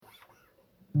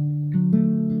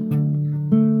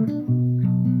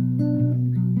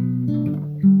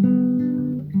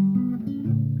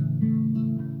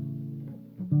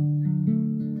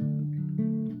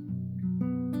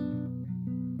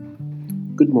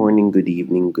morning, good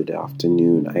evening, good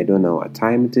afternoon. I don't know what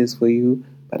time it is for you,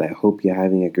 but I hope you're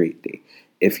having a great day.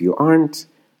 If you aren't,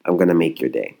 I'm going to make your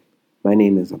day. My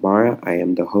name is Amara. I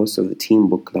am the host of the Teen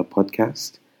Book Club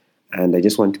podcast, and I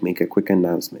just want to make a quick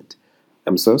announcement.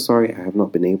 I'm so sorry I have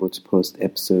not been able to post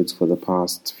episodes for the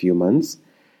past few months.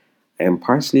 I am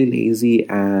partially lazy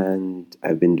and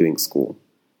I've been doing school.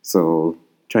 So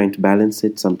trying to balance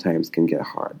it sometimes can get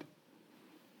hard.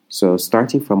 So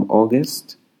starting from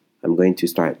August, I'm going to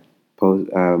start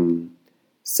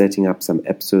setting up some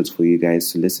episodes for you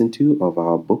guys to listen to of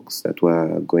our books that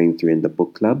we're going through in the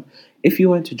book club. If you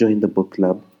want to join the book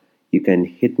club, you can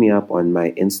hit me up on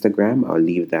my Instagram. I'll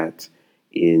leave that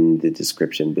in the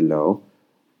description below.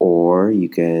 Or you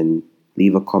can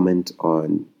leave a comment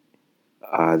on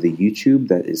the YouTube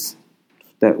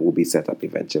that will be set up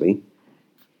eventually.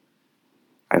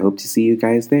 I hope to see you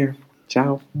guys there.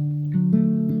 Ciao.